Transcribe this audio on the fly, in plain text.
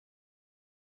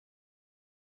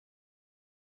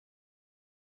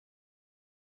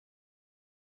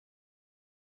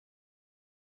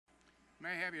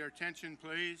May I have your attention,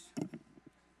 please?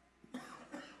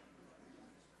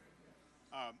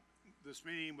 This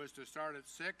meeting was to start at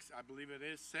 6. I believe it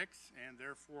is 6, and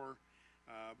therefore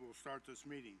we'll start this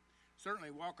meeting.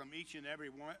 Certainly welcome each and every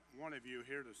one of you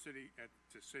here to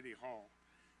City Hall.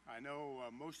 I know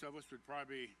most of us would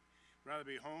probably rather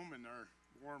be home in their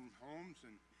warm homes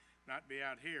and not be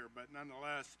out here, but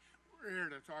nonetheless, we're here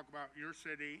to talk about your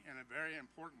city and a very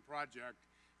important project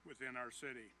within our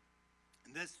city.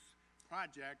 And this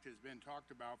project has been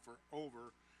talked about for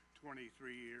over 23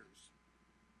 years.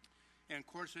 And of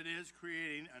course, it is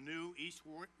creating a new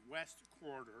east-west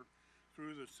corridor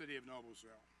through the City of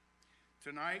Noblesville.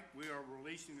 Tonight, we are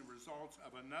releasing the results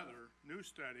of another new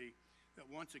study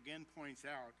that once again points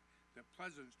out that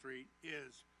Pleasant Street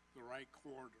is the right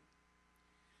corridor.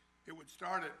 It would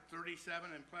start at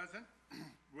 37 in Pleasant,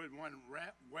 would run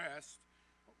west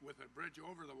with a bridge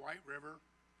over the White River.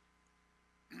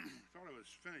 Thought I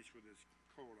was finished with this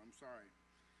cold, I'm sorry.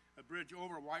 A bridge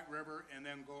over White River and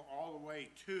then go all the way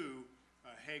to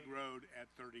Hague Road at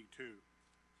 32.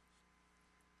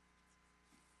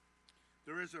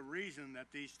 There is a reason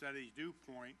that these studies do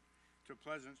point to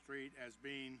Pleasant Street as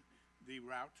being the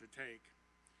route to take,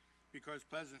 because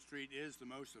Pleasant Street is the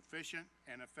most efficient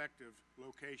and effective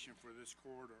location for this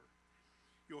corridor.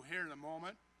 You'll hear in a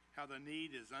moment how the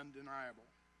need is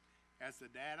undeniable, as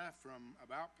the data from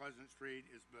about Pleasant Street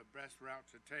is the best route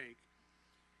to take.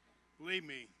 Believe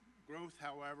me, growth,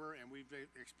 however, and we've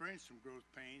experienced some growth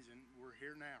pains, and we're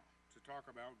here now to talk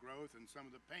about growth and some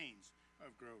of the pains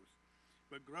of growth.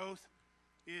 But growth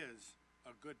is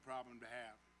a good problem to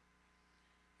have.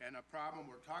 And a problem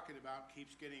we're talking about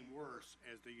keeps getting worse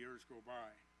as the years go by.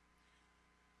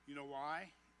 You know why?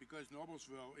 Because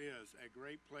Noblesville is a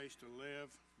great place to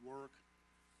live, work,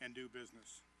 and do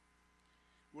business.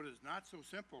 What is not so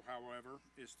simple, however,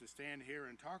 is to stand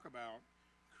here and talk about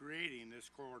creating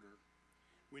this corridor.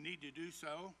 We need to do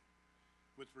so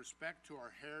with respect to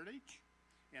our heritage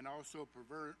and also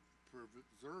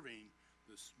preserving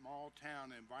the small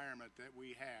town environment that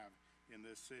we have in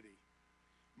this city.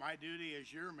 My duty as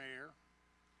your mayor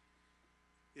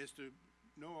is to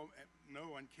know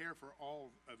and care for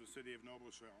all of the City of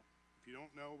Noblesville. If you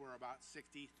don't know, we're about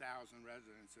 60,000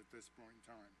 residents at this point in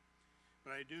time.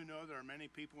 But I do know there are many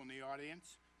people in the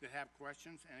audience that have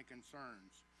questions and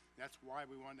concerns. That's why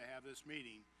we wanted to have this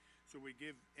meeting, so we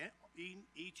give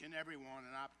each and every one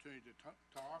an opportunity to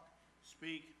talk,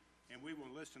 speak, and we will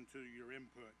listen to your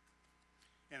input.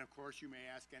 And of course, you may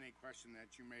ask any question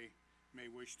that you may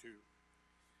wish to.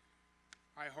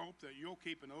 I hope that you'll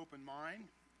keep an open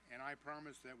mind, and I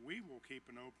promise that we will keep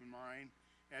an open mind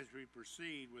as we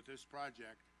proceed with this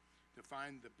project to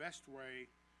find the best way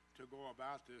to go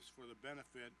about this for the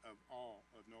benefit of all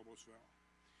of Noblesville.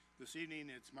 This evening,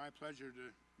 it's my pleasure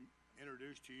to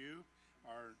introduce to you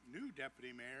our new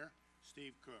Deputy Mayor,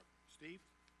 Steve Cook. Steve?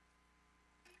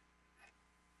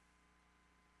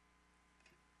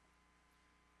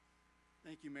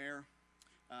 Thank you, Mayor.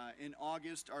 In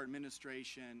August, our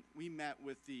administration, we met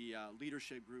with the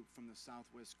leadership group from the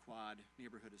Southwest Quad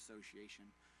Neighborhood Association.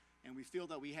 And we feel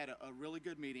that we had a really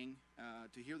good meeting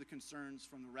to hear the concerns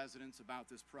from the residents about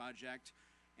this project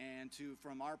and to,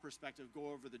 from our perspective,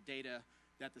 go over the data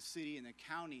that the city and the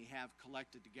county have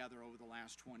collected together over the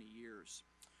last 20 years.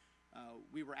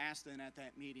 We were asked then at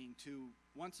that meeting to,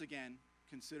 once again,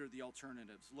 consider the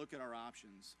alternatives, look at our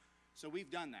options. So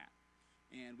we've done that.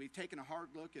 And we've taken a hard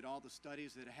look at all the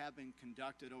studies that have been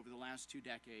conducted over the last 2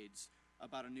 decades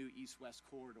about a new east-west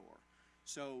corridor.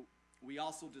 So we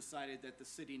also decided that the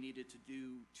city needed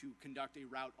to conduct a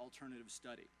route alternative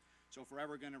study. So if we're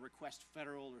ever going to request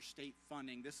federal or state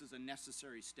funding, this is a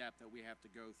necessary step that we have to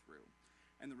go through.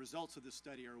 And the results of this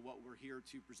study are what we're here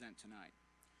to present tonight.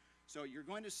 So you're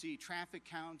going to see traffic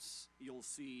counts, you'll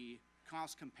see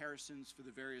cost comparisons for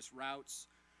the various routes.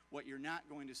 What you're not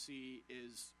going to see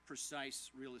is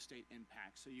precise real estate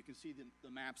impact. So you can see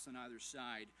the maps on either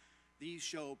side. These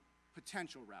show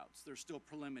potential routes. They're still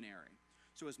preliminary.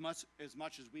 So as much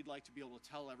as we'd like to be able to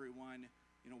tell everyone,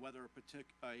 whether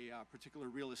a particular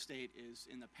real estate is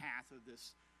in the path of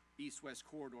this east-west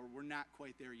corridor, we're not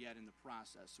quite there yet in the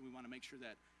process. So we want to make sure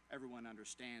that everyone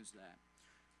understands that.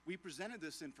 We presented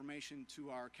this information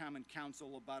to our Common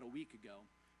Council about a week ago,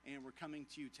 and we're coming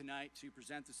to you tonight to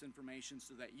present this information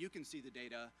so that you can see the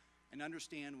data and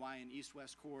understand why an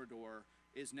east-west corridor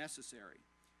is necessary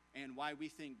and why we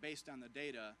think, based on the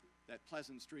data, that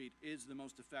Pleasant Street is the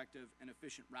most effective and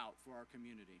efficient route for our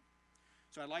community.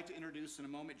 So I'd like to introduce in a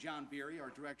moment John Beery, our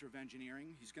Director of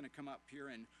Engineering. He's going to come up here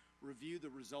and review the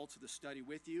results of the study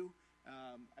with you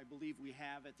I believe we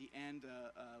have at the end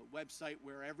a website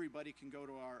where everybody can go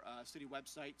to our city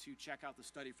website to check out the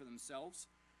study for themselves.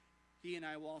 He and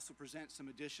I will also present some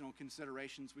additional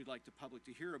considerations we'd like the public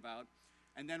to hear about,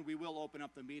 and then we will open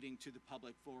up the meeting to the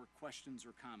public for questions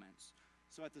or comments.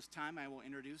 So at this time, I will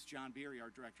introduce John Beery,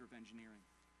 our Director of Engineering.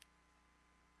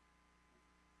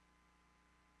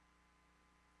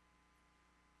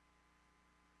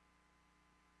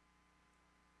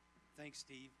 Thanks,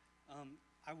 Steve.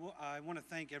 I want to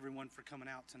thank everyone for coming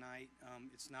out tonight.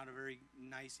 It's not a very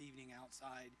nice evening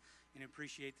outside, and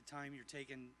appreciate the time you're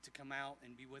taking to come out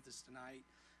and be with us tonight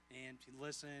and to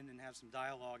listen and have some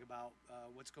dialogue about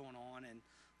what's going on and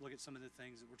look at some of the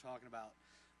things that we're talking about.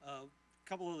 A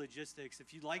couple of logistics.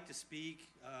 If you'd like to speak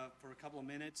for a couple of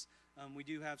minutes, we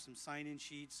do have some sign-in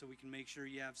sheets so we can make sure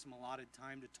you have some allotted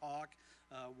time to talk.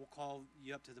 We'll call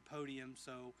you up to the podium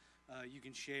so you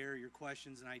can share your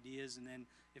questions and ideas, and then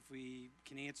if we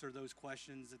can answer those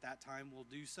questions at that time, we'll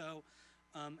do so.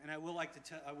 And I would like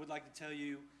to tell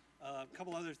you a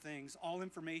couple other things. All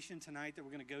information tonight that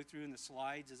we're going to go through in the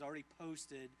slides is already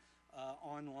posted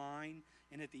online,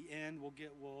 and at the end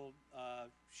we'll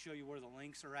show you where the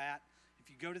links are at. If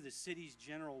you go to the city's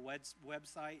general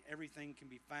website, everything can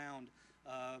be found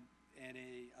at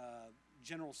a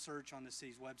general search on the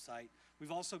city's website.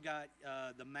 We've also got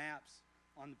the maps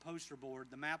on the poster board.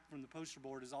 The map from the poster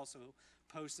board is also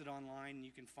posted online, and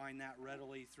you can find that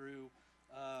readily through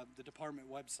the department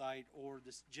website or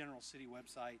the general city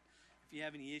website. If you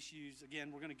have any issues,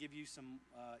 again, we're going to give you some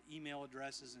email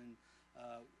addresses and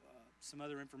some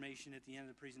other information at the end of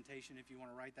the presentation. If you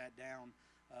want to write that down,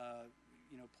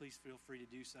 please feel free to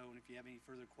do so. And if you have any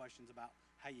further questions about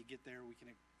how you get there, we can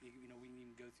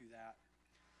even go through that.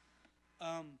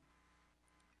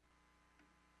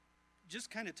 Just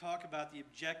kind of talk about the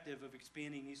objective of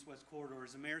expanding east-west corridor.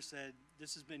 As the mayor said,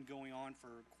 this has been going on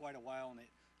for quite a while, and it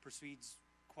persuades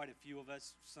quite a few of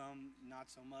us, some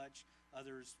not so much,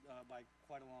 others by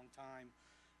quite a long time.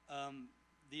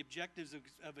 The objectives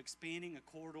of expanding a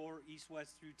corridor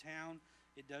east-west through town,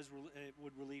 it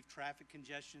would relieve traffic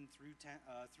congestion through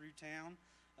town,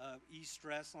 ease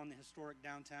stress on the historic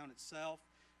downtown itself,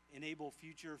 enable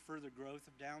future further growth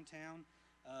of downtown,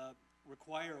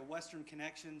 require a western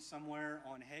connection somewhere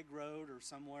on Hague Road or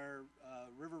somewhere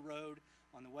River Road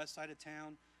on the west side of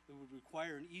town. It would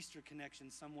require an eastern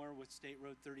connection somewhere with State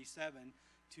Road 37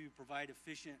 to provide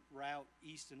efficient route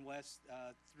east and west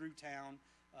through town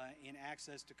and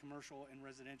access to commercial and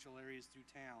residential areas through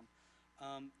town.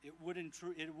 It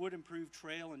would improve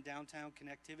trail and downtown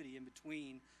connectivity in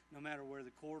between, no matter where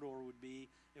the corridor would be.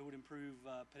 It would improve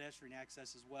pedestrian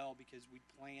access as well, because we'd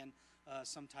plan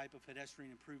some type of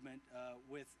pedestrian improvement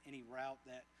with any route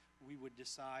that we would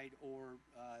decide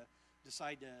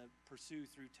to pursue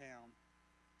through town.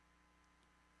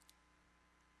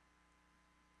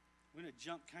 I'm going to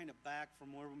jump kind of back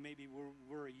from where maybe we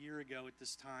were a year ago at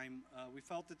this time. We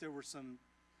felt that there were some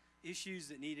issues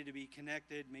that needed to be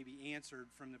connected, maybe answered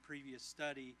from the previous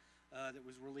study that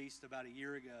was released about a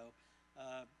year ago.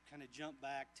 Kind of jump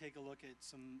back, take a look at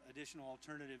some additional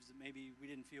alternatives that maybe we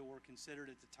didn't feel were considered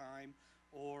at the time,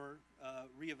 or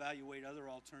reevaluate other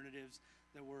alternatives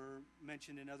that were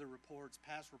mentioned in other reports,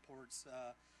 past reports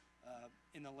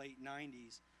in the late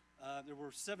 90s. There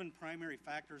were 7 primary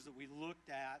factors that we looked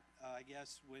at, I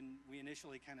guess, when we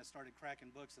initially kind of started cracking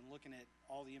books and looking at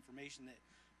all the information that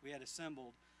we had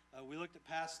assembled. We looked at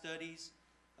past studies.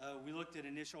 We looked at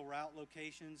initial route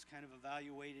locations, kind of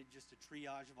evaluated just a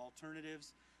triage of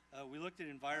alternatives. We looked at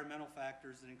environmental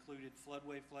factors that included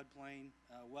floodway, floodplain,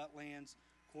 wetlands,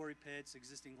 quarry pits,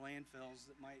 existing landfills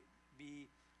that might be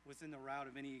within the route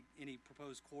of any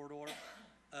proposed corridor.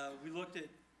 We looked at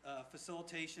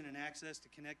facilitation and access to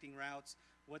connecting routes,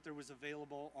 what there was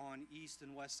available on east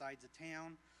and west sides of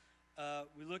town.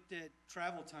 We looked at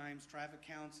travel times, traffic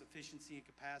counts, efficiency, and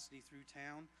capacity through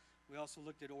town. We also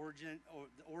looked at the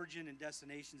origin and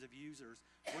destinations of users,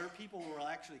 where people were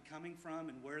actually coming from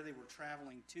and where they were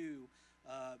traveling to,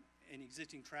 and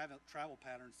existing travel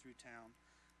patterns through town.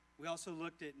 We also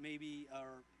looked at the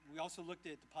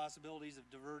possibilities of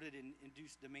diverted and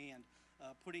induced demand,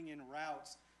 putting in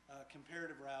routes,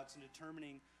 comparative routes, and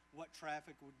determining what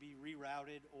traffic would be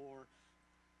rerouted, or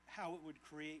how it would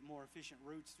create more efficient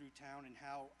routes through town, and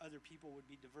how other people would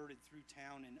be diverted through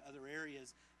town in other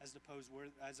areas as opposed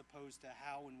to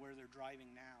how and where they're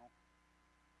driving now.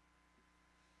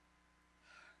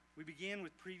 We began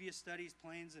with previous studies,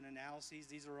 plans, and analyses.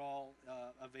 These are all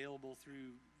available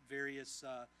through various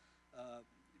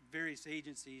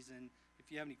agencies, and if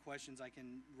you have any questions, I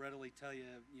can readily tell you,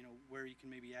 where you can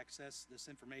maybe access this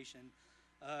information.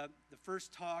 The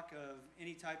first talk of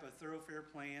any type of thoroughfare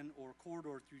plan or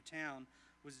corridor through town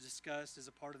was discussed as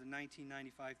a part of the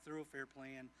 1995 thoroughfare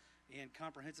plan and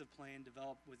comprehensive plan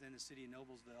developed within the city of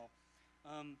Noblesville.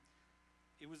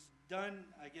 It was done,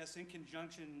 I guess, in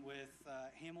conjunction with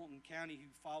Hamilton County, who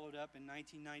followed up in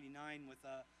 1999 with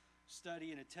a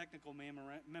study and a technical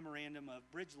memorandum of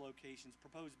bridge locations,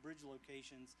 proposed bridge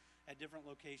locations at different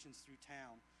locations through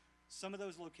town. Some of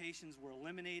those locations were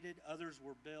eliminated, others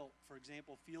were built. For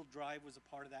example, Field Drive was a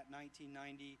part of that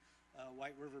 1990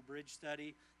 White River Bridge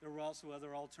study. There were also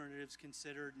other alternatives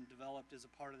considered and developed as a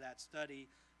part of that study.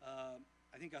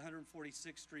 I think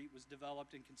 146th Street was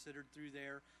developed and considered through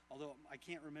there, although I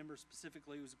can't remember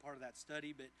specifically it was a part of that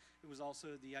study, but it was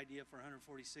also the idea for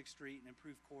 146th Street, an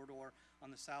improved corridor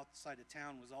on the south side of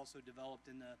town, was also developed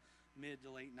in the mid to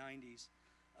late 90s.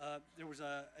 There was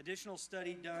an additional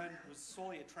study done, it was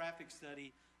solely a traffic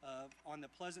study on the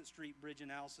Pleasant Street Bridge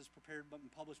analysis prepared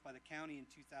and published by the county in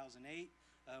 2008.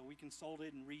 We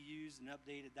consulted and reused and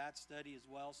updated that study as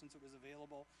well since it was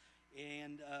available.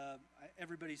 And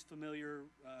everybody's familiar,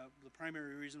 the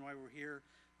primary reason why we're here,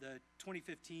 the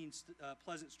 2015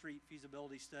 Pleasant Street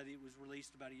feasibility study was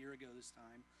released about a year ago this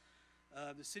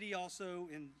time. The city also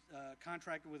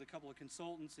contracted with a couple of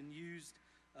consultants and used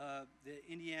the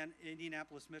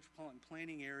Indianapolis Metropolitan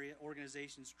Planning Area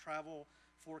Organization's travel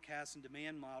forecast and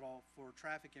demand model for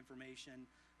traffic information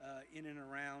in and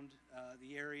around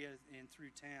the area and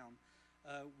through town.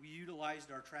 We utilized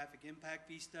our traffic impact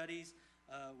fee studies,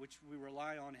 which we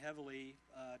rely on heavily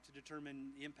to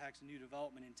determine the impacts of new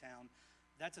development in town.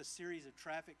 That's a series of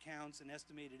traffic counts and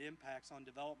estimated impacts on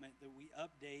development that we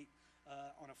update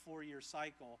on a 4-year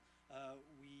cycle.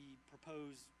 We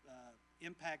propose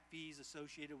impact fees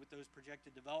associated with those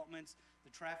projected developments.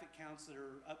 The traffic counts that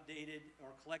are updated or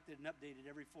collected and updated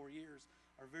every 4 years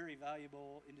are very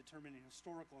valuable in determining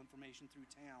historical information through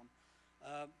town.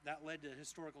 That led to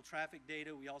historical traffic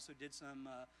data. We also did some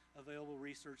available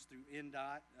research through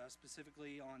NDOT,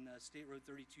 specifically on State Road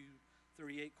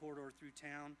 3238 corridor through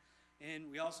town.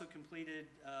 And we also completed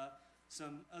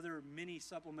some other mini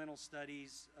supplemental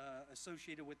studies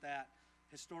associated with that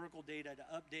historical data to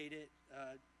update it,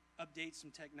 update some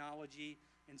technology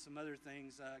and some other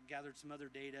things, gathered some other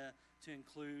data to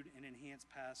include and enhance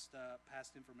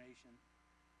past information.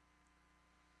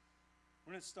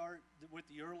 We're going to start with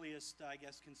the earliest, I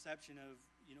guess, conception of,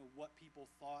 what people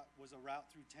thought was a route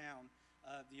through town.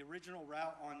 The original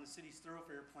route on the city's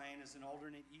thoroughfare plan as an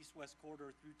alternate east-west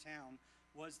corridor through town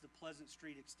was the Pleasant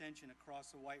Street extension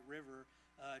across the White River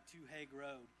to Hague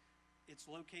Road. It's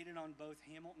located on both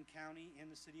Hamilton County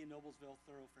and the City of Noblesville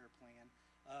thoroughfare plan.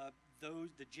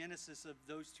 The genesis of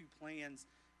those two plans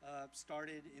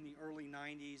started in the early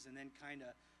 90s and then kind of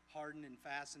hardened and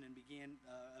fastened and began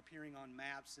appearing on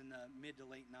maps in the mid to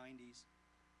late 90s.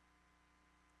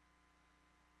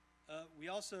 We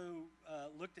also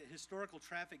looked at historical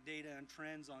traffic data and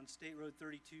trends on State Road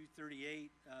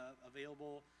 3238,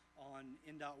 available on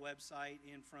NDOT website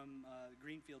and from the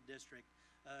Greenfield District.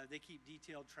 They keep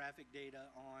detailed traffic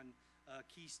data on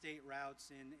key state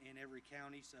routes in every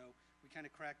county, so we kind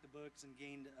of cracked the books and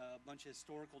gained a bunch of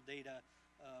historical data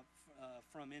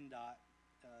from NDOT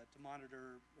to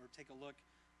monitor or take a look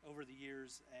over the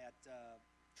years at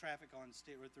traffic on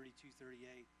State Road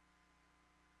 3238.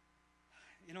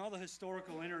 In all the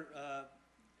historical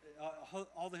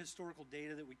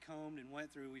data that we combed and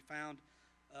went through, we found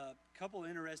a couple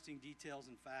interesting details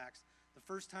and facts. The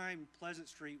first time Pleasant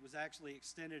Street was actually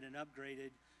extended and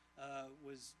upgraded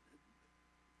was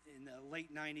in the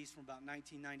late 90s from about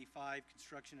 1995.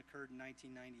 Construction occurred in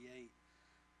 1998.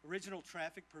 Original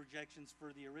traffic projections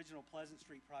for the original Pleasant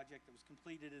Street project that was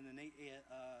completed in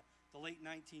the late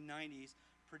 1990s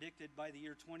predicted by the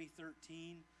year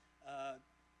 2013,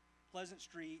 Pleasant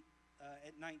Street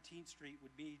at 19th Street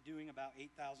would be doing about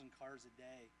 8,000 cars a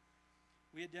day.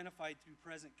 We identified through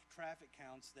present traffic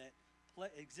counts that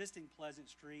existing Pleasant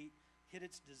Street hit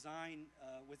its design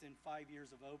within 5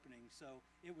 years of opening, so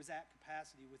it was at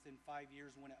capacity within 5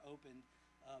 years when it opened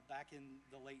back in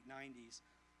the late 90s.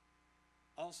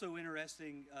 Also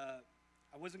interesting,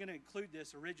 I wasn't going to include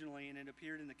this originally, and it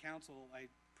appeared in the council. I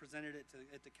presented it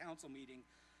at the council meeting.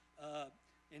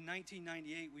 In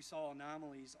 1998, we saw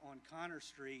anomalies on Connor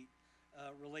Street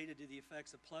related to the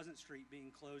effects of Pleasant Street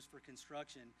being closed for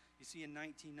construction. You see in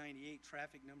 1998,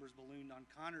 traffic numbers ballooned on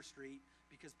Connor Street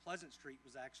because Pleasant Street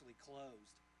was actually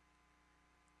closed.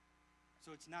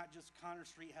 So it's not just Connor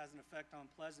Street has an effect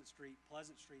on Pleasant Street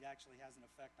actually has an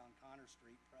effect on Connor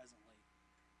Street presently.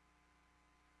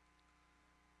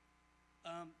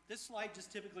 This slide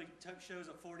just typically shows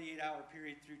a 48-hour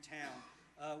period through town.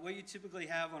 What you typically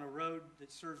have on a road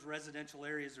that serves residential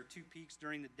areas are 2 peaks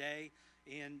during the day,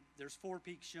 and there's 4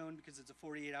 peaks shown because it's a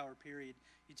 48-hour period.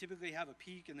 You typically have a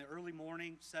peak in the early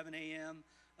morning, 7 a.m.,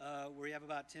 where you have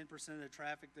about 10% of the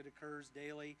traffic that occurs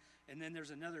daily, and then there's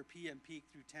another PM peak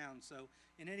through town. So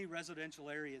in any residential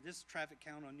area, this traffic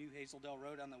count on New Hazeldale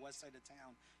Road on the west side of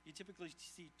town, you typically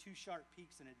see 2 sharp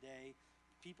peaks in a day,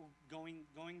 people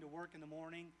going to work in the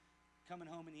morning, coming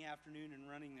home in the afternoon, and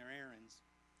running their errands.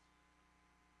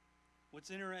 What's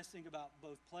interesting about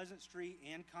both Pleasant Street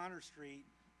and Connor Street,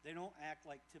 they don't act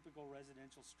like typical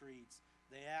residential streets.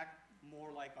 They act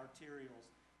more like arterials.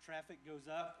 Traffic goes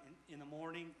up in the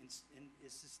morning and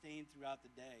is sustained throughout the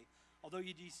day. Although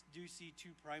you do see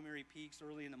 2 primary peaks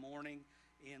early in the morning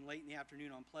and late in the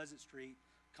afternoon on Pleasant Street,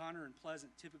 Connor and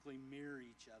Pleasant typically mirror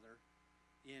each other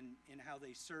in how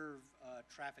they serve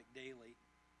traffic daily.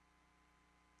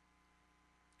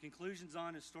 Conclusions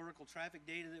on historical traffic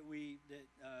data that we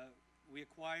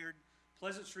acquired.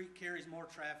 Pleasant Street carries more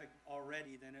traffic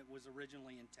already than it was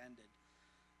originally intended.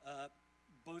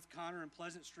 Both Connor and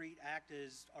Pleasant Street act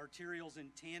as arterials in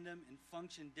tandem and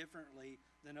function differently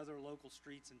than other local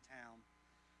streets in town.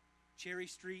 Cherry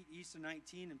Street east of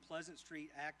 19 and Pleasant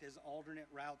Street act as alternate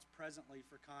routes presently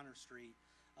for Connor Street.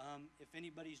 If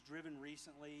anybody's driven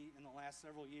recently in the last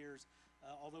several years,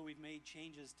 although we've made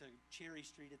changes to Cherry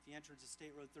Street at the entrance of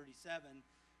State Road 37,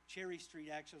 Cherry Street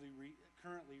actually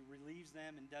currently relieves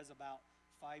them and does about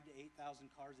 5,000 to 8,000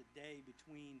 cars a day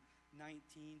between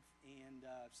 19th and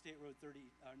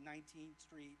 19th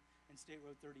Street and State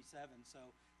Road 37. So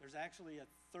there's actually a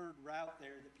third route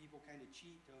there that people kind of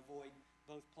cheat to avoid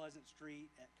both Pleasant Street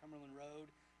at Cumberland Road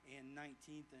and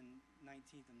 19th and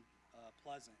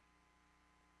Pleasant.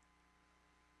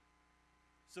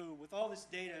 So with all this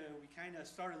data, we kind of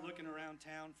started looking around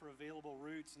town for available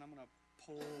routes, and I'm going to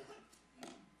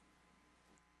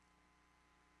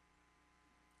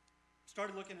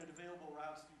started looking at available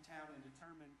routes through town and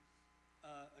determined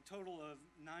a total of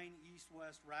 9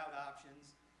 east-west route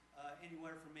options,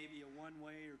 anywhere from maybe a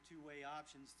one-way or two-way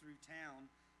options through town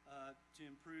to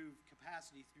improve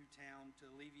capacity through town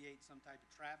to alleviate some type of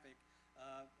traffic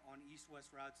on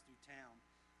east-west routes through town.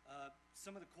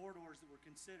 Some of the corridors that were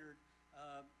considered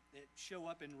that show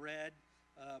up in red,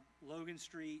 Logan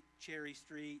Street, Cherry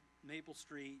Street, Maple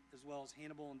Street, as well as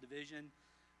Hannibal and Division.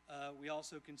 We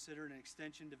also considered an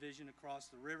extension division across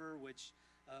the river, which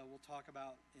we'll talk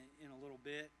about in a little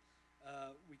bit.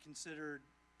 We considered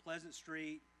Pleasant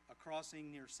Street, a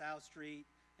crossing near South Street,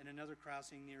 and another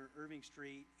crossing near Irving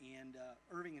Street, and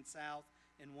Irving and South,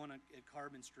 and one at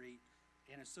Carbon Street,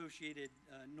 and associated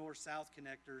north-south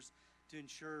connectors to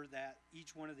ensure that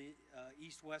each one of the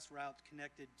east-west routes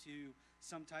connected to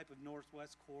some type of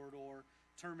northwest corridor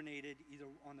terminated either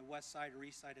on the west side or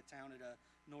east side of town at a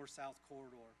north-south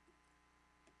corridor.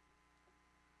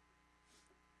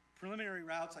 Preliminary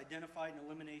routes identified in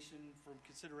elimination from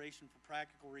consideration for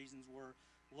practical reasons were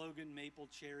Logan, Maple,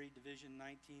 Cherry, Division,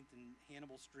 19th, and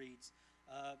Hannibal Streets.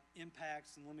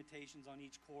 Impacts and limitations on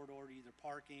each corridor to either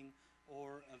parking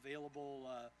or available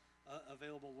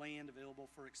land available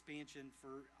for expansion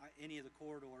for any of the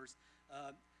corridors.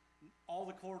 All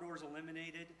the corridors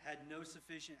eliminated had no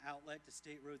sufficient outlet to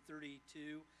State Road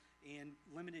 32 and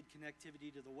limited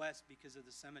connectivity to the west because of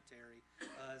the cemetery.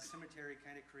 The cemetery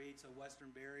kind of creates a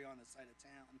western barrier on the side of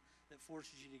town that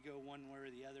forces you to go one way or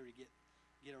the other to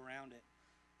get around it.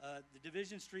 The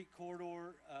Division Street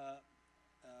corridor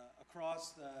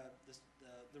across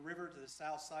the river to the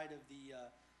south side of the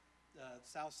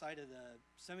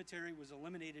cemetery was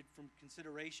eliminated from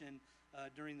consideration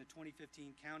during the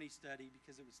 2015 county study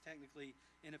because it was technically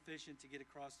inefficient to get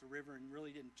across the river and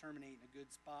really didn't terminate in a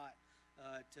good spot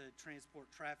to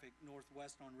transport traffic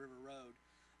northwest on River Road.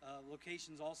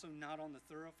 Location's also not on the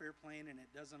thoroughfare plan, and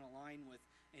it doesn't align with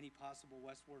any possible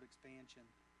westward expansion.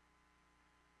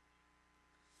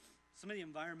 Some of the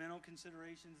environmental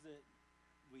considerations that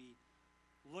we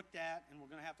looked at and we're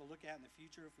going to have to look at in the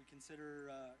future if we consider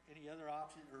any other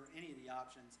option or any of the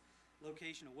options.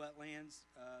 Location of wetlands,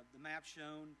 the map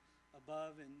shown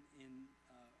above in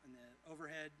the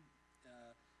overhead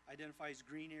identifies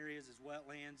green areas as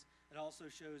wetlands. It also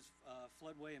shows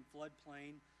floodway and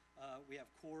floodplain. We have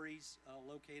quarries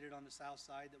located on the south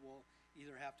side that will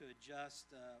either have to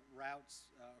adjust routes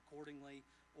accordingly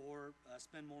or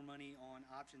spend more money on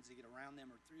options to get around them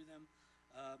or through them.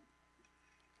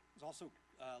 There's also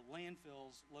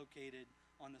landfills located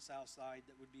on the south side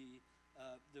that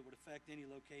would affect any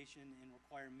location and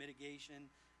require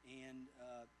mitigation and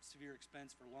severe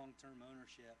expense for long-term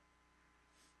ownership.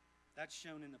 That's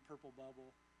shown in the purple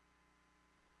bubble.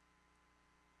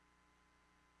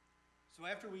 So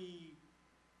after we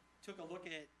took a look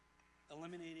at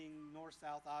eliminating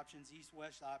north-south options,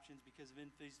 east-west options because of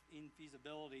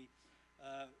infeasibility.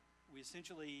 We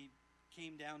essentially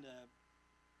came down to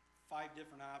 5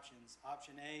 different options.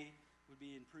 Option A would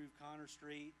be improve Connor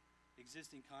Street,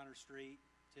 existing Connor Street,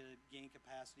 to gain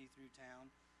capacity through town.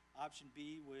 Option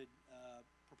B would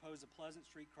propose a Pleasant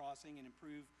Street crossing and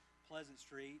improve Pleasant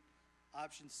Street.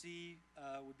 Option C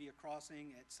would be a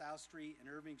crossing at South Street and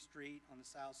Irving Street on the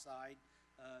south side,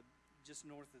 just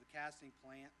north of the casting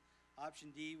plant.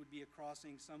 Option D would be a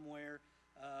crossing somewhere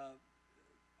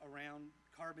around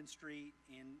Carbon Street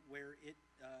and where it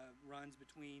runs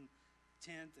between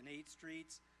 10th and 8th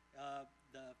Streets.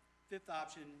 The 5th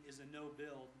option is a no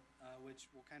build, which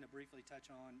we'll kind of briefly touch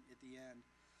on at the end.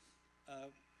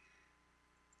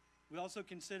 We also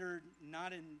considered,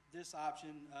 not in this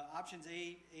option, options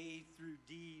A through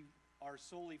D are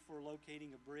solely for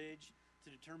locating a bridge to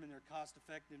determine their cost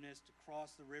effectiveness to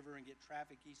cross the river and get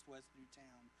traffic east-west through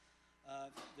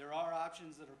town. There are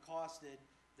options that are costed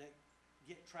that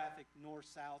get traffic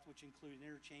north-south, which include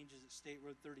interchanges at State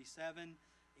Road 37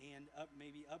 and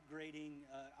maybe upgrading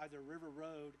either River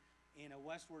Road and a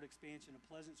westward expansion of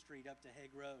Pleasant Street up to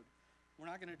Hague Road. We're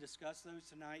not going to discuss those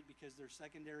tonight because they're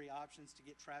secondary options to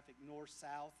get traffic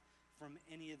north-south from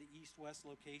any of the east-west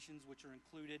locations, which are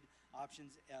included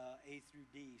options A through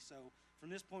D. So from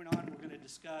this point on, we're going to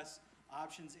discuss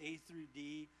options A through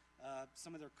D,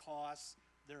 some of their costs,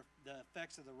 the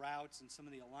effects of the routes, and some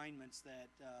of the alignments that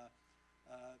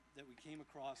we came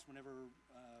across whenever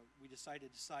we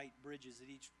decided to site bridges at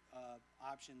each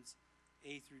options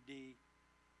A through D.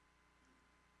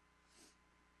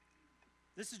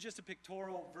 This is just a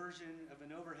pictorial version of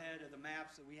an overhead of the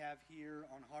maps that we have here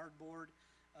on hardboard.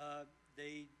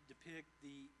 They depict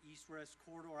the east-west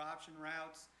corridor option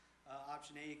routes.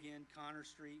 Option A, again, Connor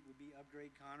Street would be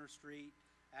upgrade Connor Street,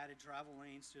 added travel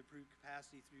lanes to improve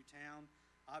capacity through town.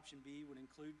 Option B would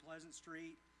include Pleasant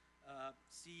Street.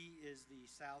 C is the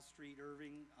South Street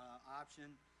Irving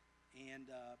option, and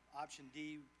option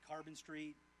D, Carbon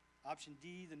Street. Option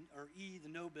D, or E, the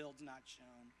no build's not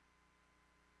shown.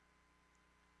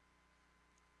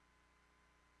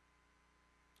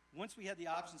 Once we had the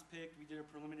options picked, we did a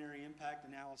preliminary impact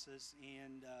analysis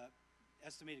and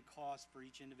estimated cost for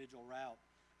each individual route.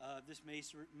 This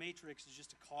matrix is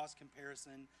just a cost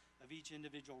comparison of each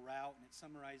individual route, and it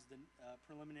summarized the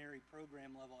preliminary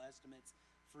program level estimates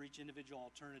for each individual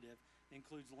alternative. It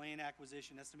includes land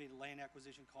acquisition, estimated land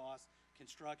acquisition costs,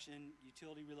 construction,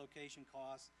 utility relocation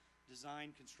costs,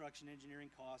 design, construction,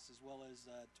 engineering costs, as well as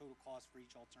total cost for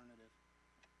each alternative.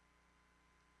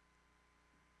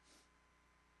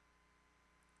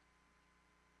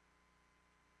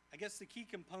 I guess the key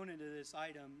component of this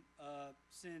item,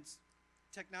 since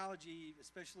technology,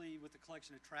 especially with the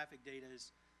collection of traffic data,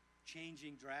 is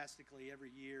changing drastically every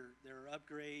year, there are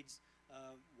upgrades.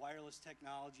 Wireless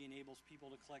technology enables people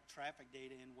to collect traffic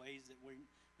data in ways that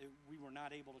we were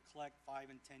not able to collect 5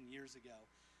 and 10 years ago.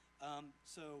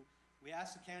 So we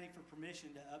asked the county for permission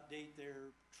to update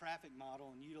their traffic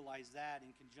model and utilize that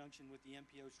in conjunction with the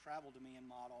MPO's travel demand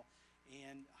model,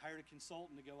 and hired a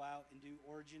consultant to go out and do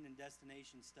origin and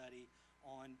destination study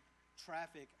on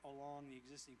traffic along the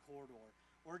existing corridor.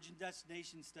 Origin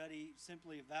destination study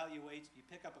simply evaluates, you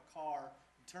pick up a car,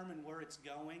 determine where it's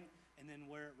going, and then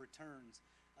where it returns.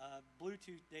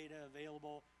 Bluetooth data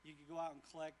available, you can go out and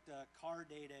collect car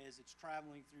data as it's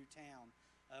traveling through town.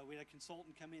 We had a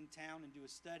consultant come in town and do a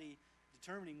study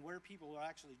determining where people are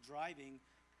actually driving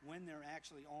when they're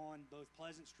actually on both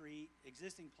Pleasant Street,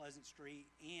 existing Pleasant Street,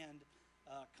 and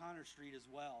Connor Street as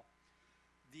well.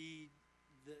 The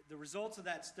results of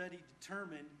that study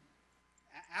determined,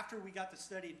 after we got the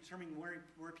study determining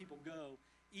where people go,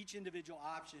 each individual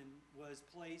option was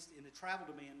placed in the travel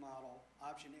demand model.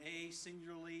 Option A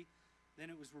singularly, then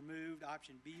it was removed.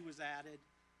 Option B was added.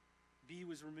 B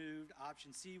was removed.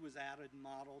 Option C was added and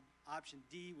modeled. Option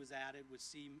D was added with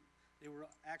C. They were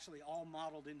actually all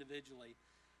modeled individually.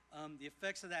 The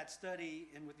effects of that study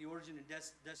and with the origin and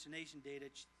destination data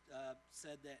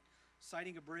said that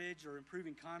siting a bridge or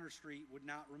improving Connor Street would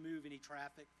not remove any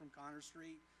traffic from Connor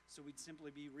Street, so we'd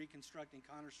simply be reconstructing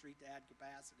Connor Street to add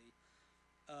capacity.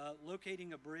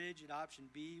 Locating a bridge at option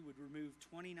B would remove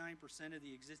 29% of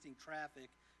the existing traffic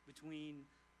between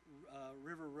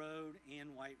River Road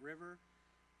and White River.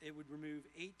 It would remove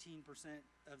 18%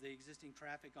 of the existing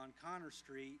traffic on Connor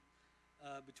Street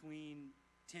between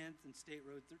 10th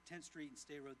Street and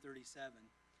State Road 37.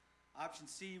 Option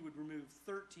C would remove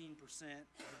 13%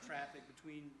 of the traffic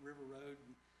between River Road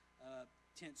and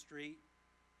 10th Street.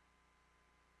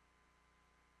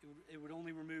 It would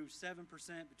only remove 7%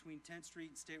 between 10th Street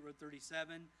and State Road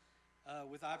 37.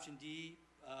 With option D,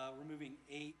 removing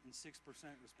 8 and 6%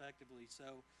 respectively.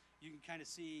 So you can kind of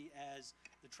see as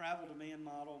the travel demand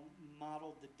model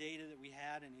modeled the data that we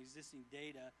had and existing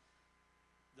data,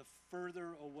 the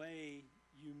further away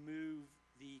you move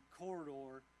the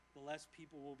corridor, the less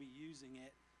people will be using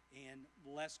it, and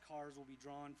less cars will be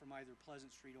drawn from either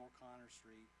Pleasant Street or Connor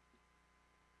Street.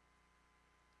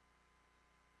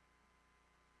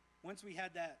 Once we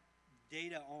had that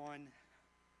data on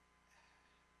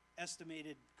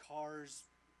estimated cars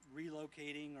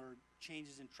relocating or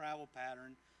changes in travel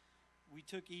pattern, we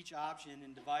took each option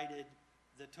and divided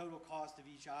the total cost of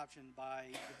each option by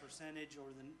the percentage or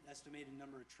the estimated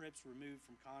number of trips removed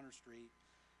from Connor Street.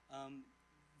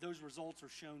 Those results are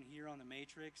shown here on the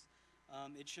matrix.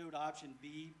 It showed option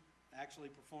B actually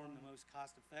performed the most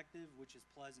cost effective, which is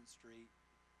Pleasant Street,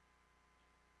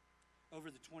 over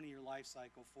the 20-year life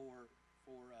cycle for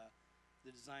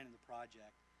the design of the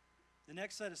project. The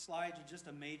next set of slides are just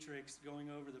a matrix going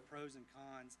over the pros and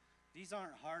cons. These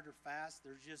aren't hard or fast,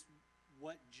 they're just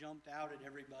what jumped out at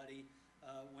everybody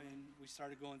when we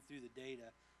started going through the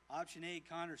data. Option A,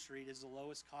 Connor Street, is the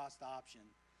lowest cost option.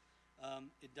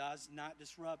 It does not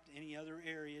disrupt any other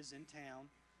areas in town.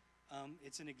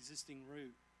 It's an existing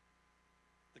route.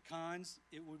 The cons,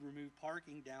 it would remove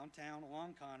parking downtown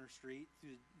along Connor Street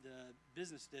through the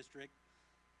business district,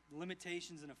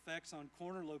 limitations and effects on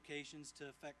corner locations to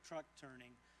affect truck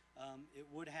turning. It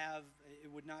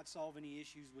would not solve any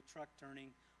issues with truck turning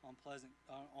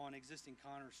on existing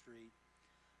Connor Street.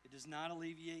 It does not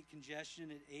alleviate congestion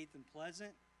at 8th and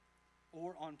Pleasant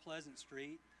or on Pleasant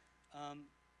Street.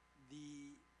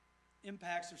 The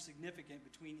impacts are significant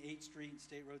between 8th Street and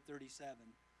State Road 37.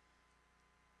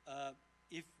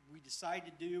 If we decide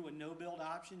to do a no-build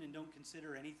option and don't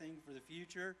consider anything for the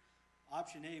future,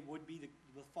 option A would be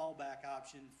the fallback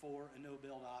option for a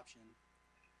no-build option.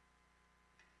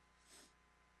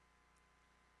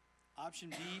 Option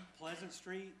B, Pleasant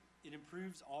Street, it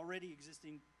improves already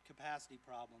existing capacity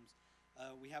problems.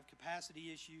 We have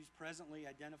capacity issues presently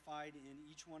identified in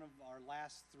each one of our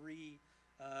last 3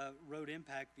 road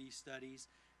impact fee studies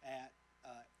at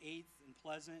 8th and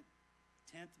Pleasant,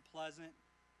 10th and Pleasant,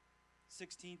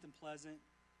 16th and Pleasant,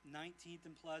 19th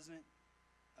and Pleasant,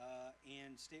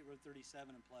 and State Road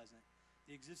 37 and Pleasant.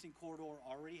 The existing corridor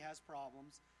already has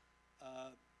problems.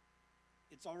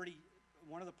 It's already,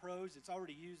 one of the pros, it's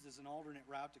already used as an alternate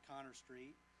route to Connor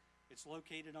Street. It's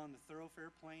located on the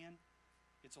thoroughfare plan.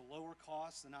 It's a lower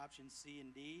cost than option C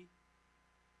and D.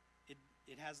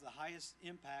 It has the highest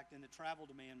impact in the travel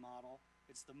demand model.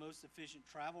 It's the most efficient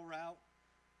travel route,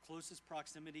 closest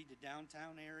proximity to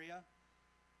downtown area.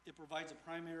 It provides a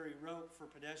primary route for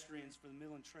pedestrians for the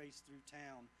Mill and Trace through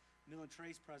town. Mill and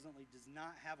Trace presently does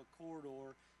not have a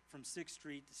corridor from 6th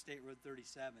Street to State Road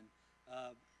 37.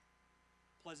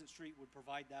 Pleasant Street would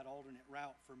provide that alternate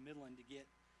route for Midland to get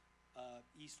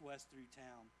east-west through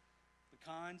town. The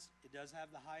cons, it does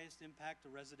have the highest impact to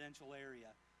residential area.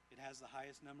 It has the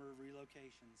highest number of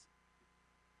relocations.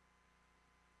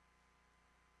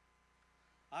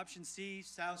 Option C,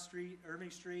 South Street, Irving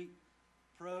Street.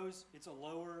 Pros, it's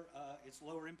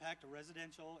lower impact to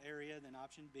residential area than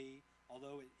option B,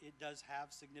 although it does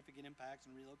have significant impacts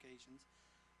and relocations.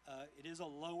 It is a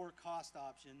lower cost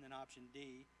option than option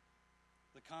D.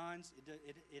 The cons,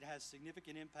 it has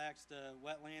significant impacts to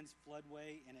wetlands,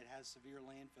 floodway, and it has severe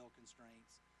landfill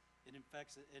constraints. It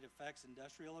affects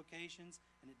industrial locations,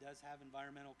 and it does have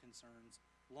environmental concerns,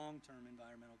 long-term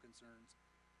environmental concerns.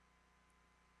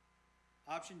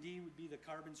 Option D would be the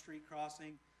Carbon Street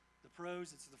crossing. The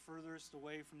pros, it's the furthest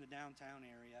away from the downtown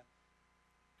area.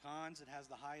 Cons, it has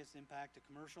the highest impact to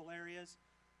commercial areas.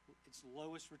 It's the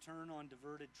lowest return on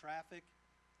diverted traffic.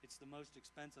 It's the most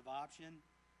expensive option.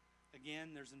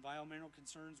 Again, there's environmental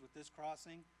concerns with this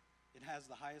crossing. It has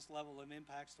the highest level of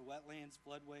impacts to wetlands,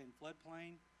 floodway, and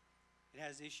floodplain. It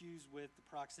has issues with the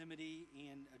proximity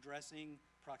and addressing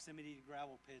proximity to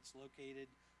gravel pits located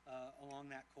along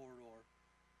that corridor.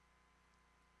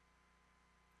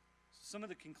 Some of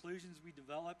the conclusions we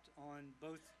developed on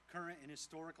both current and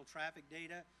historical traffic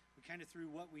data, we kind of threw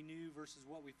what we knew versus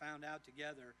what we found out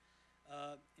together.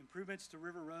 Improvements to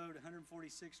River Road,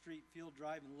 146th Street, Field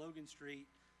Drive, and Logan Street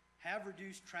have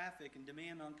reduced traffic and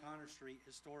demand on Connor Street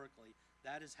historically.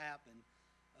 That has happened.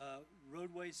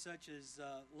 Roadways such as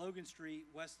Logan Street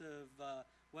west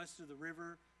of the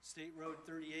river, State Road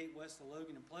 38 west of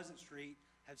Logan, and Pleasant Street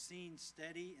have seen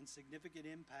steady and significant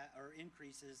impact or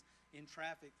increases in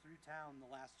traffic through town in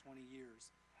the last 20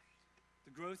 years.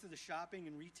 The growth of the shopping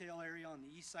and retail area on the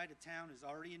east side of town has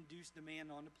already induced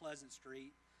demand onto Pleasant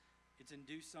Street. It's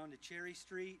induced onto Cherry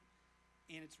Street,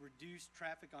 and it's reduced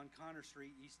traffic on Connor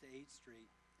Street east to 8th Street.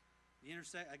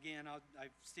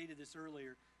 I've stated this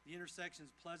earlier, the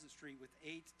intersections Pleasant Street with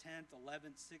 8th, 10th,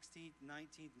 11th, 16th,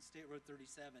 19th, and State Road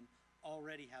 37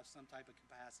 already have some type of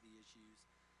capacity issues.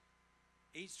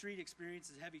 8th Street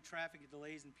experiences heavy traffic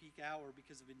delays in peak hour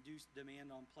because of induced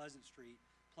demand on Pleasant Street.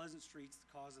 Pleasant Street's the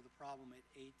cause of the problem at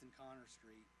 8th and Connor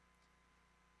Street.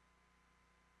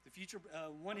 The future,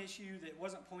 one issue that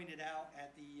wasn't pointed out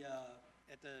at the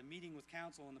meeting with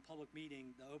council in the public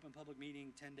meeting, the open public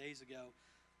meeting 10 days ago,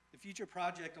 the future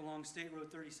project along State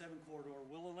Road 37 corridor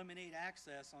will eliminate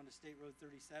access onto State Road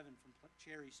 37 from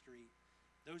Cherry Street.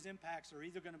 Those impacts are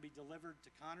either going to be delivered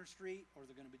to Connor Street or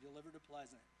they're going to be delivered to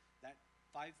Pleasant. That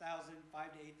 5 to 8,000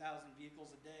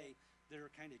 vehicles a day that are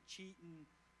kind of cheating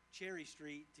Cherry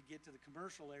Street to get to the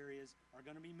commercial areas are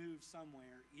going to be moved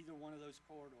somewhere, either one of those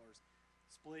corridors.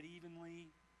 Split evenly,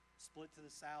 split to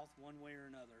the south one way or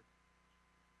another.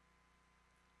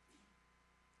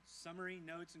 Summary,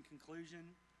 notes, and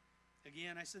conclusion.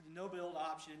 Again, I said the no build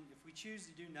option. If we choose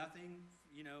to do nothing,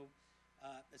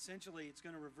 essentially it's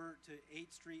going to revert to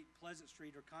 8th Street, Pleasant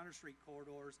Street, or Connor Street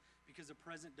corridors because of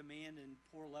present demand and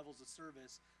poor levels of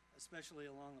service, especially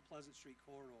along the Pleasant Street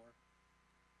corridor.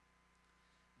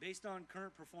 Based on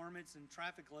current performance and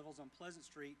traffic levels on Pleasant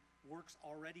Street, work's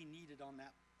already needed on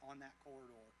that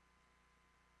corridor.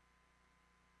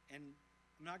 And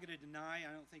I'm not going to deny,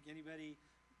 I don't think anybody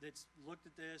that's looked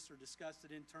at this or discussed it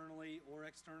internally or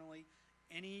externally,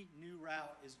 any new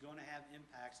route is going to have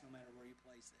impacts no matter where you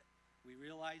place it. We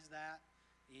realize that,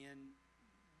 and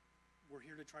we're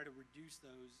here to try to reduce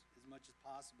those as much as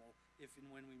possible if and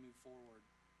when we move forward.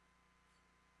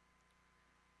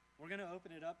 We're going to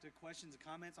open it up to questions and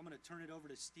comments. I'm going to turn it over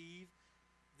to Steve.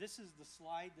 This is the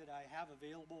slide that I have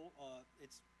available.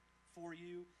 It's for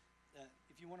you.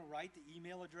 If you want to write the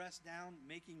email address down,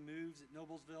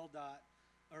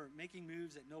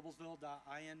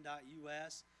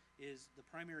 makingmoves@noblesville.in.us is the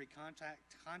primary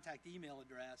contact email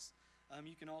address.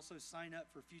 You can also sign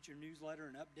up for future newsletter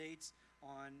and updates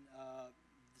on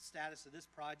the status of this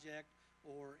project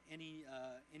or any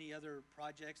other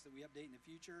projects that we update in the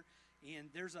future.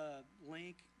 And there's a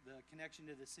link, the connection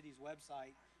to the city's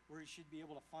website, where you should be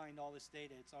able to find all this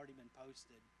data. It's already been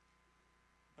posted.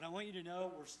 But I want you to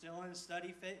know we're still in the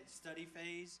study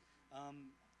phase.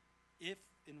 If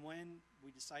and when we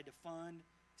decide to fund,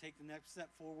 take the next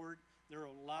step forward, there are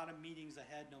a lot of meetings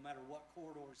ahead no matter what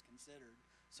corridor is considered.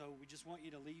 So we just want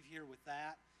you to leave here with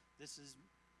that. This is,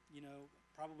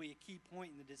 probably a key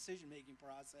point in the decision-making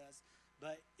process.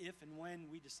 But if and when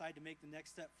we decide to make the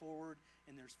next step forward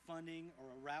and there's funding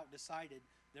or a route decided,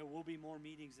 there will be more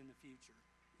meetings in the future.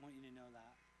 I want you to know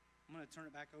that. I'm going to turn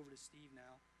it back over to Steve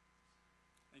now.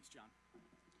 Thanks, John.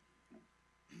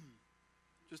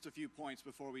 Just a few points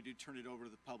before we do turn it over to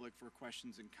the public for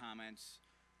questions and comments.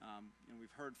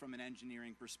 We've heard from an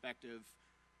engineering perspective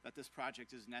that this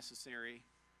project is necessary.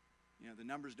 The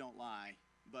numbers don't lie,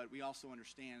 but we also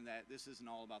understand that this isn't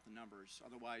all about the numbers.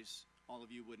 Otherwise, all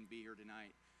of you wouldn't be here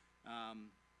tonight.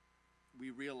 We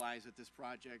realize that this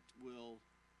project will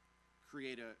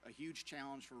create a huge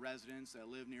challenge for residents that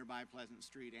live nearby Pleasant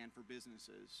Street and for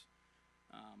businesses.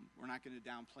 We're not going to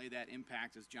downplay that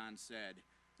impact, as John said.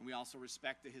 And we also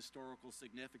respect the historical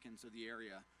significance of the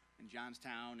area in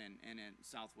Johnstown and in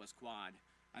Southwest Quad.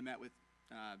 I met with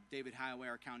David Highway,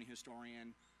 our county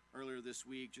historian, earlier this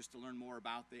week just to learn more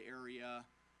about the area.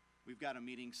 We've got a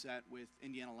meeting set with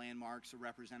Indiana Landmarks, a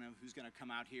representative who's going to come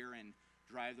out here and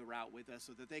drive the route with us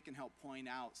so that they can help point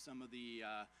out some of the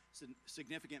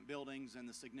significant buildings and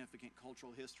the significant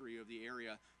cultural history of the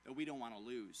area that we don't want to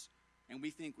lose. And we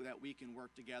think that we can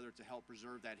work together to help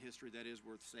preserve that history that is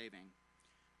worth saving.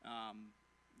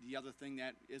 The other thing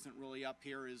that isn't really up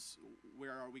here is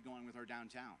where are we going with our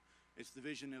downtown? It's the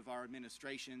vision of our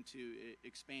administration to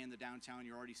expand the downtown.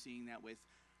 You're already seeing that with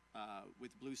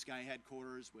Blue Sky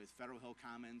headquarters, with Federal Hill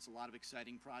Commons, a lot of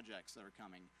exciting projects that are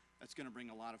coming. That's going to bring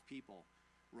a lot of people.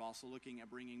 We're also looking at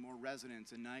bringing more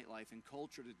residents and nightlife and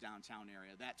culture to the downtown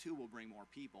area. That too will bring more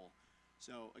people.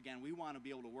 So again, we want to be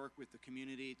able to work with the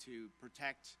community to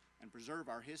protect and preserve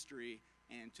our history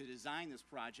and to design this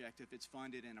project, if it's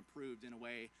funded and approved, in a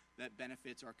way that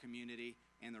benefits our community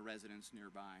and the residents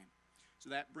nearby. So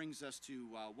that brings us to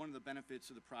one of the benefits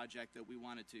of the project that we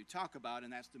wanted to talk about,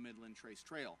 and that's the Midland Trace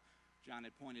Trail. John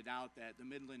had pointed out that the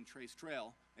Midland Trace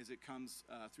Trail, as it comes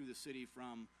through the city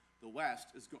from the west,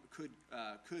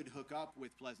 could hook up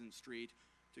with Pleasant Street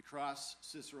to cross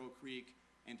Cicero Creek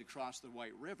and to cross the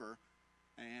White River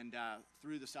and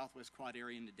through the Southwest Quad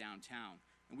area into downtown.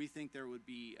 And we think there would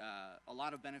be a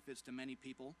lot of benefits to many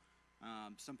people.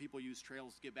 Some people use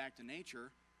trails to get back to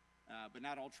nature. But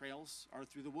not all trails are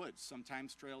through the woods.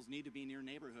 Sometimes trails need to be near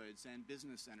neighborhoods and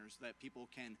business centers so that people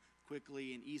can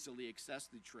quickly and easily access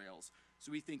the trails.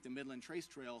 So we think the Midland Trace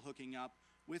Trail hooking up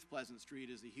with Pleasant Street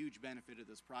is a huge benefit of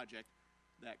this project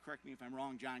that, correct me if I'm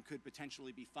wrong, John, could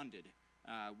potentially be funded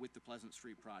with the Pleasant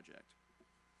Street project.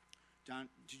 John,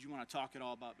 did you want to talk at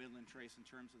all about Midland Trace in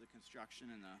terms of the construction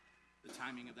and the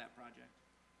timing of that project?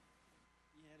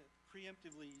 Yeah, to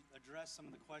preemptively address some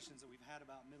of the questions that we've had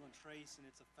about Midland Trace and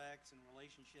its effects in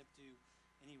relationship to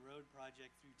any road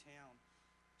project through town.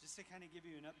 Just to kind of give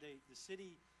you an update, the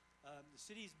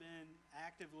city's been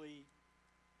actively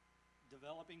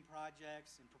developing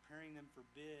projects and preparing them for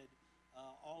bid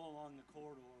all along the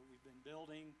corridor. We've been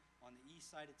building on the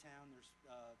east side of town. There's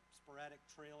sporadic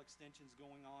trail extensions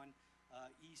going on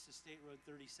east of State Road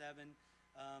 37.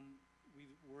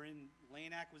 We're in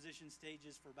land acquisition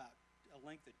stages for about a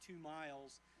length of 2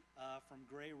 miles from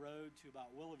Gray Road to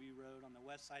about Willoughview Road on the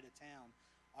west side of town.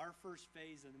 Our first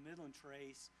phase of the Midland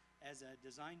Trace as a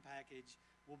design package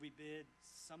will be bid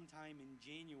sometime in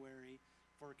January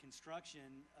for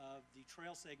construction of the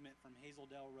trail segment from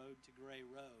Hazeldale Road to Gray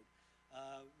Road.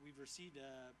 We've received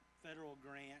a federal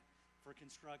grant for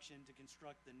construction to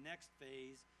construct the next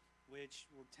phase, which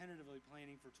we're tentatively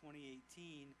planning for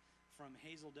 2018 from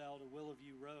Hazeldale to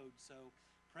Willoughview Road. So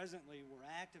presently, we're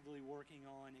actively working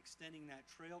on extending that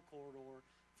trail corridor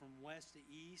from west to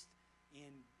east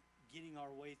and getting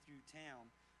our way through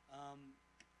town.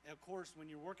 Of course, when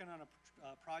you're working on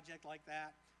a project like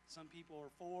that, some people are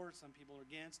for, some people are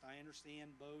against. I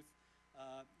understand both,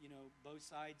 both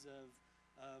sides of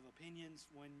opinions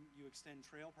when you extend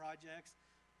trail projects,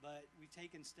 but we've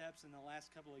taken steps in the last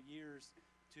couple of years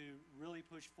to really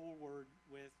push forward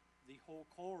with the whole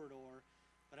corridor.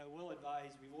 But I will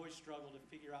advise, we've always struggled to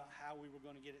figure out how we were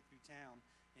going to get it through town.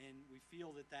 And we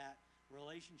feel that that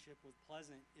relationship with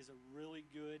Pleasant is a really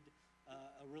good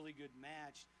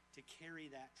match to carry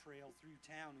that trail through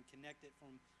town and connect it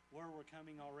from where we're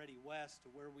coming already west to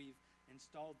where we've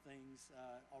installed things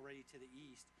already to the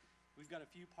east. We've got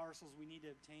a few parcels we need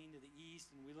to obtain to the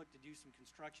east, and we look to do some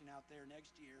construction out there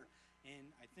next year.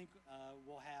 And I think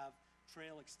we'll have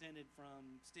trail extended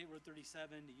from State Road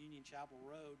 37 to Union Chapel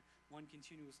Road, one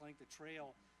continuous length of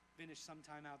trail, finished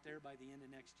sometime out there by the end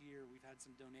of next year. We've had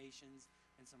some donations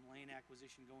and some land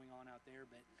acquisition going on out there,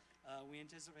 but we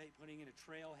anticipate putting in a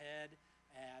trailhead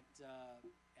at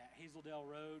Hazeldale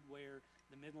Road where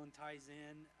the Midland ties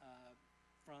in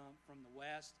from the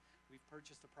west. We've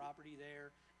purchased a property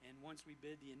there, and once we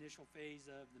bid the initial phase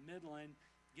of the Midland,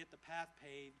 get the path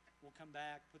paved, we'll come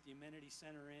back, put the amenity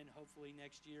center in, hopefully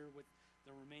next year with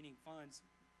the remaining funds.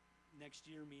 Next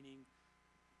year meaning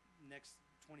next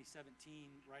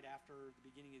 2017, right after the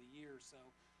beginning of the year.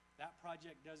 So that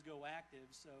project does go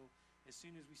active. So as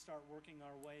soon as we start working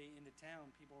our way into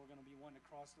town, people are going to be wanting to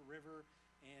cross the river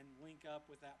and link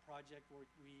up with that project where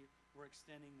we're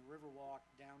extending the river walk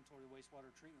down toward the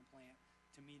wastewater treatment plant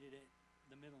to meet it at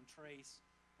the Midland Trace,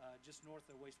 just north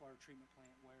of the wastewater treatment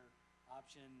plant where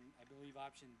I believe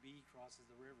option B crosses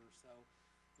the river. So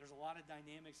there's a lot of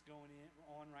dynamics going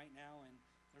on right now, and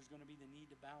there's going to be the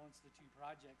need to balance the two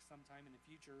projects sometime in the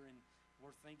future, and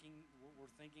we're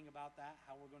thinking about that,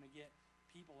 how we're going to get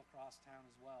people across town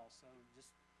as well. So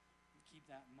just keep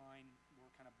that in mind.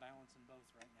 We're kind of balancing both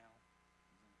right now.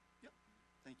 Yep,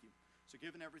 thank you. So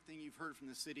given everything you've heard from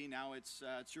the city, now it's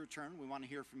your turn. We want to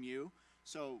hear from you.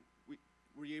 So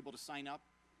were you able to sign up?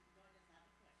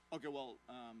 Okay, well,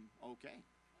 okay.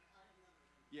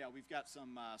 Yeah, we've got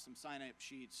some sign-up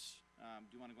sheets.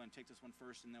 Do you want to go ahead and take this one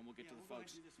first, and then we'll get to the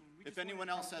folks? If anyone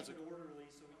else has a...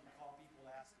 Orderly so we can call people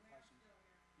to ask the questions.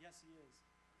 Yes, he is.